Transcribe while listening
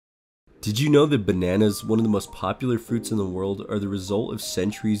Did you know that bananas, one of the most popular fruits in the world, are the result of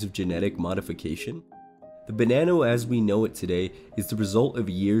centuries of genetic modification? The banana as we know it today is the result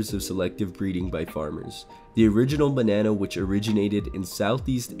of years of selective breeding by farmers. The original banana, which originated in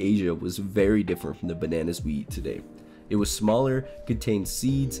Southeast Asia, was very different from the bananas we eat today. It was smaller, contained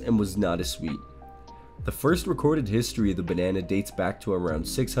seeds, and was not as sweet. The first recorded history of the banana dates back to around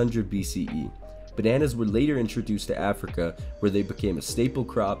 600 BCE. Bananas were later introduced to Africa, where they became a staple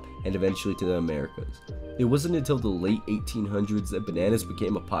crop, and eventually to the Americas. It wasn't until the late 1800s that bananas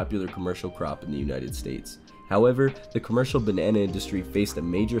became a popular commercial crop in the United States. However, the commercial banana industry faced a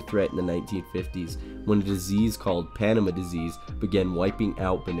major threat in the 1950s when a disease called Panama disease began wiping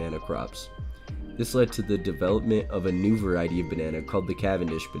out banana crops. This led to the development of a new variety of banana called the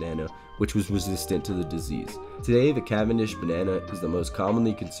Cavendish banana, which was resistant to the disease. Today, the Cavendish banana is the most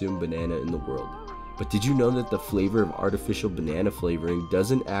commonly consumed banana in the world. But did you know that the flavor of artificial banana flavoring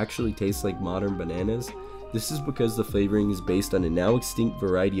doesn't actually taste like modern bananas? This is because the flavoring is based on a now extinct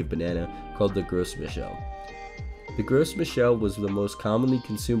variety of banana called the Gros Michel. The Gros Michel was the most commonly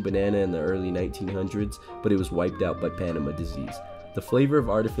consumed banana in the early 1900s, but it was wiped out by Panama disease. The flavor of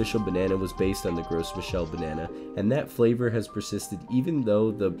artificial banana was based on the Gros Michel banana, and that flavor has persisted even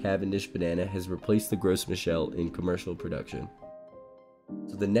though the Cavendish banana has replaced the Gros Michel in commercial production.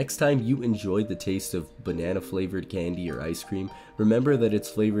 So the next time you enjoy the taste of banana flavored candy or ice cream, remember that its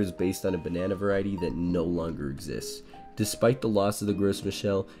flavor is based on a banana variety that no longer exists. Despite the loss of the Gros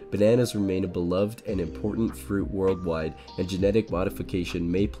Michel, bananas remain a beloved and important fruit worldwide, and genetic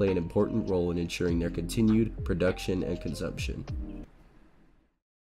modification may play an important role in ensuring their continued production and consumption.